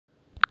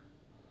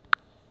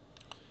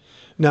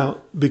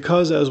Now,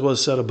 because, as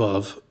was said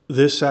above,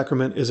 this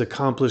sacrament is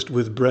accomplished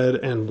with bread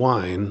and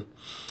wine,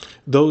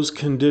 those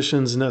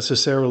conditions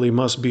necessarily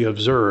must be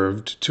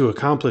observed to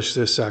accomplish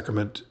this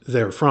sacrament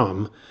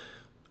therefrom,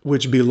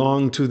 which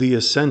belong to the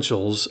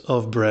essentials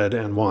of bread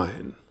and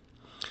wine.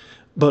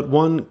 But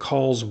one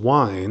calls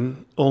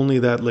wine only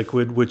that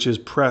liquid which is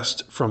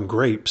pressed from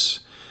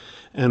grapes,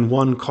 and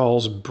one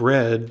calls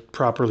bread,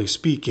 properly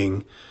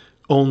speaking,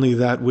 only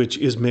that which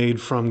is made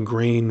from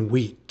grain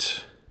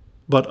wheat.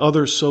 But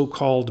other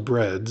so-called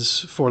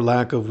breads, for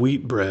lack of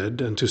wheat bread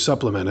and to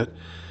supplement it,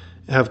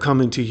 have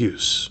come into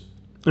use.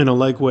 In a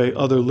like way,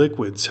 other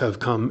liquids have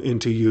come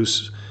into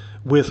use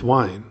with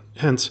wine.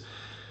 Hence,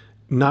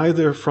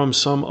 neither from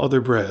some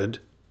other bread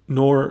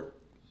nor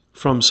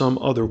from some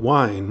other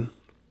wine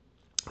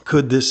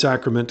could this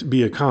sacrament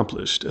be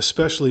accomplished,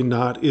 especially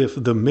not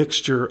if the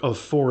mixture of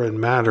foreign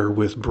matter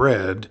with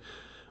bread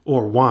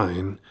or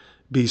wine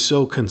be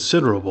so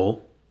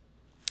considerable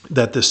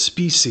that the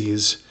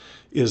species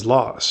is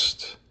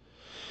lost.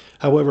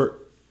 However,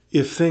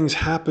 if things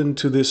happen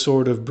to this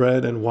sort of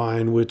bread and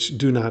wine which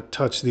do not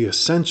touch the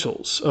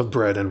essentials of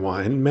bread and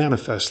wine,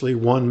 manifestly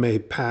one may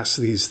pass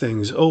these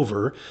things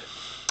over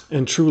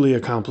and truly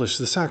accomplish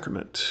the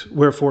sacrament.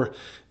 Wherefore,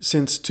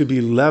 since to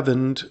be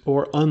leavened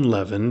or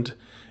unleavened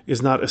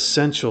is not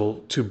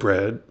essential to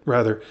bread,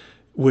 rather,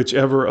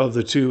 whichever of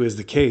the two is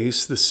the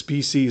case, the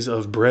species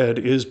of bread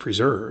is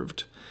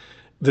preserved,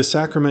 the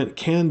sacrament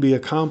can be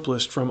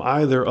accomplished from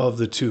either of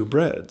the two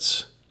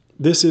breads.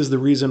 This is the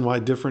reason why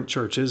different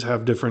churches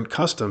have different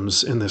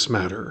customs in this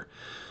matter.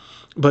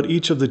 But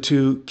each of the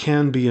two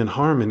can be in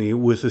harmony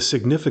with the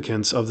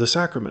significance of the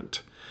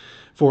sacrament.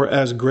 For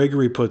as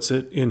Gregory puts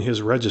it in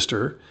his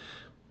Register,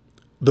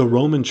 the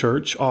Roman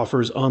Church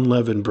offers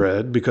unleavened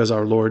bread because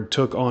our Lord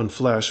took on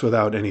flesh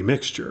without any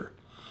mixture.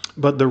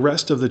 But the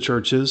rest of the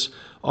churches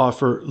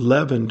offer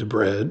leavened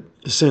bread,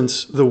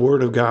 since the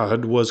Word of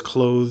God was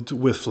clothed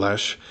with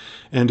flesh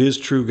and is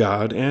true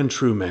God and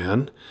true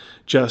man,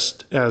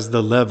 just as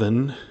the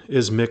leaven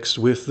is mixed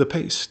with the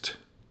paste.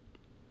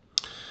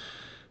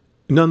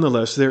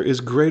 Nonetheless, there is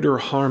greater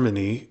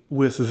harmony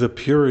with the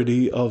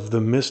purity of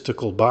the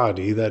mystical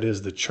body, that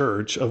is the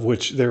church, of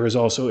which there is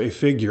also a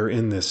figure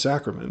in this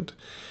sacrament,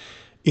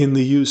 in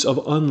the use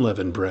of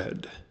unleavened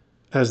bread.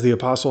 As the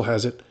apostle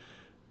has it,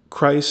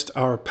 Christ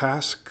our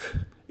Pasch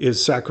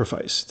is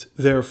sacrificed.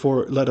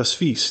 Therefore let us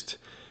feast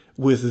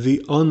with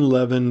the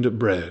unleavened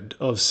bread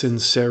of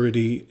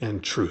sincerity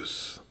and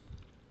truth.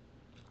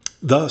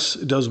 Thus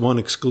does one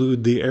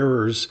exclude the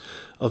errors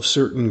of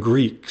certain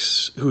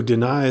Greeks who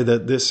deny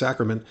that this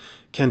sacrament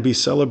can be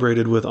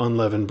celebrated with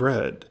unleavened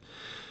bread.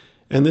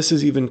 And this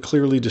is even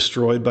clearly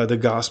destroyed by the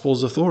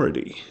Gospel's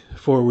authority.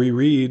 For we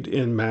read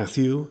in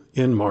Matthew,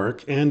 in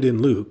Mark, and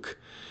in Luke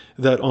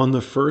that on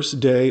the first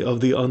day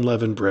of the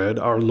unleavened bread,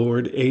 our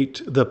Lord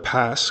ate the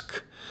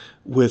Pasch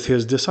with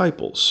his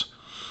disciples,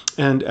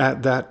 and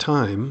at that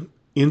time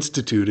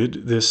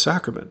instituted this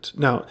sacrament.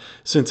 Now,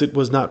 since it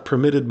was not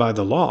permitted by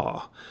the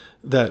law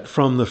that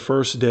from the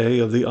first day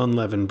of the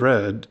unleavened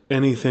bread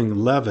anything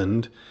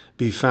leavened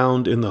be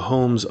found in the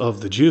homes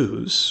of the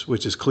Jews,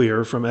 which is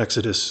clear from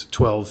Exodus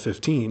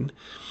 12:15,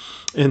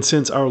 and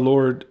since our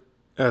Lord,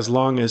 as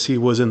long as he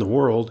was in the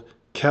world,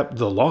 kept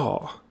the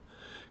law,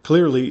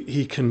 clearly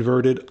he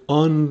converted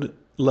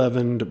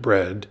unleavened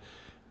bread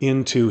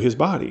into his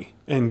body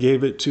and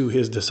gave it to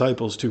his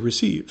disciples to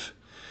receive.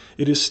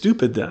 It is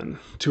stupid, then,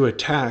 to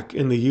attack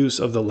in the use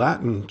of the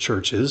Latin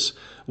churches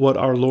what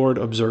our Lord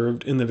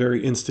observed in the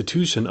very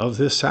institution of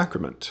this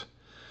sacrament.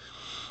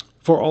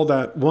 For all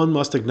that, one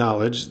must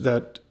acknowledge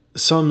that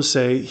some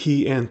say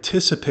he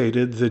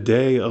anticipated the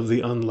day of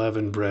the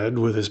unleavened bread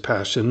with his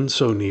passion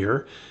so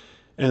near,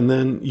 and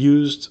then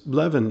used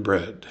leavened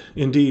bread.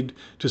 Indeed,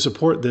 to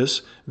support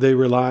this, they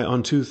rely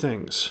on two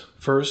things.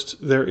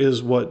 First, there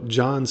is what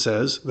John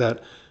says,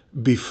 that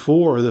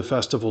before the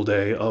festival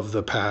day of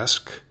the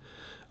Pasch,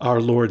 our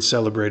Lord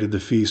celebrated the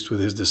feast with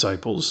his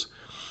disciples,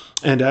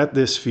 and at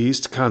this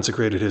feast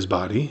consecrated his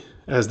body,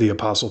 as the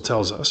apostle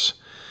tells us.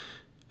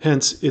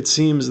 Hence, it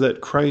seems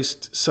that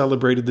Christ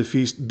celebrated the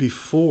feast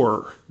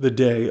before the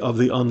day of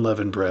the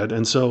unleavened bread,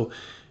 and so,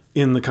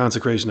 in the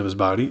consecration of his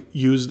body,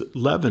 used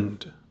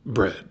leavened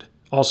bread.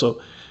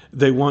 Also,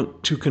 they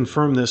want to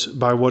confirm this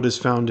by what is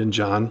found in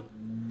John,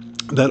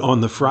 that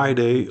on the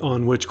Friday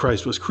on which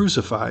Christ was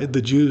crucified,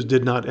 the Jews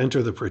did not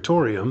enter the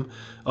praetorium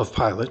of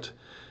Pilate,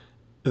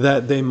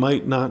 that they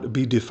might not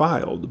be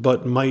defiled,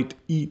 but might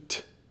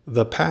eat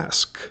the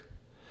Pasch.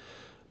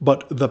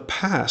 But the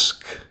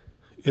Pasch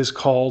is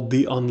called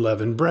the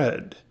unleavened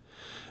bread.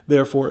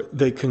 Therefore,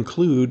 they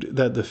conclude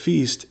that the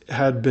feast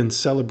had been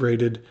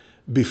celebrated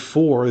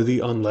before the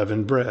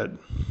unleavened bread.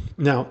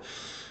 Now,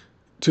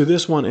 to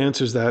this one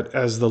answers that,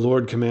 as the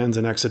Lord commands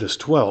in Exodus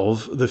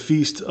 12, the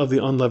feast of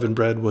the unleavened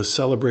bread was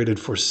celebrated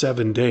for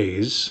 7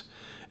 days,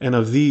 and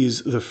of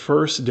these the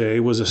first day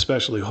was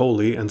especially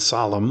holy and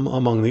solemn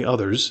among the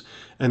others,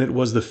 and it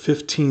was the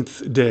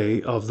 15th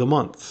day of the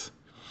month.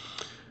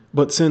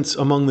 But since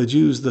among the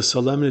Jews the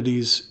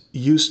solemnities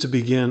used to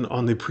begin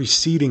on the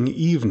preceding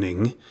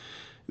evening,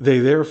 They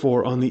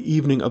therefore, on the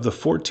evening of the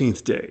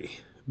 14th day,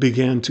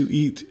 began to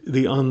eat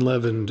the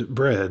unleavened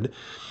bread,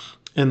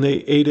 and they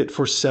ate it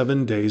for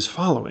 7 days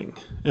following.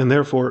 And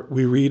therefore,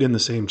 we read in the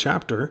same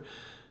chapter,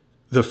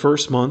 the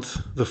first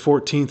month, the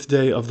 14th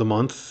day of the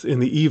month, in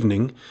the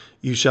evening,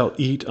 you shall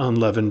eat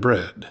unleavened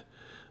bread,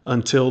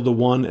 until the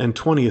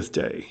 21st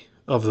day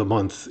of the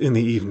month in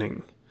the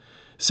evening.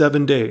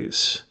 7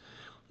 days.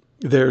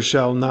 There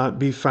shall not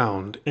be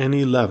found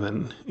any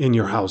leaven in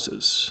your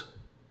houses.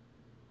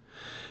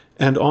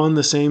 And on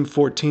the same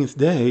 14th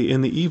day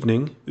in the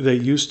evening, they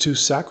used to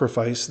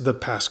sacrifice the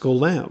paschal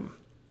lamb.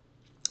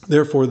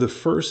 Therefore, the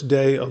first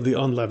day of the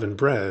unleavened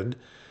bread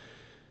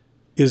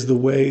is the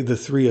way the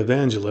three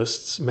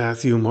evangelists,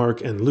 Matthew,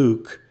 Mark, and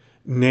Luke,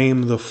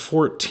 name the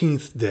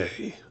 14th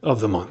day of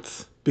the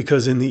month,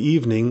 because in the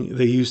evening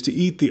they used to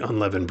eat the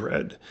unleavened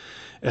bread,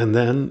 and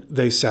then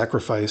they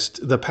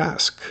sacrificed the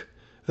Pasch,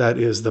 that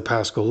is, the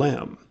paschal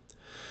lamb.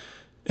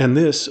 And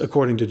this,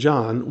 according to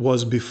John,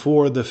 was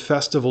before the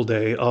festival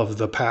day of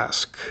the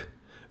Pasch,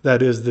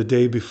 that is, the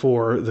day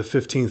before the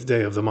 15th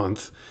day of the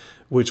month,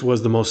 which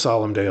was the most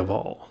solemn day of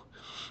all.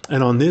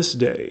 And on this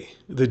day,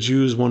 the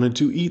Jews wanted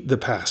to eat the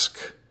Pasch,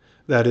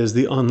 that is,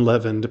 the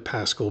unleavened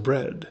paschal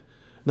bread,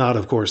 not,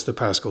 of course, the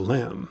paschal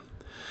lamb.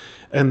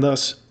 And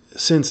thus,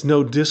 since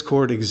no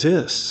discord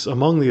exists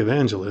among the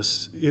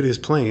evangelists, it is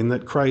plain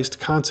that Christ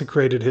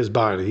consecrated his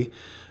body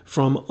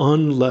from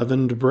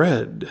unleavened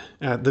bread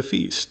at the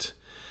feast.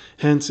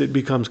 Hence, it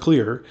becomes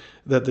clear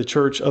that the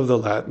Church of the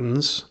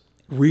Latins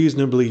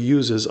reasonably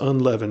uses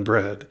unleavened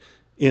bread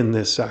in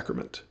this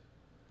sacrament.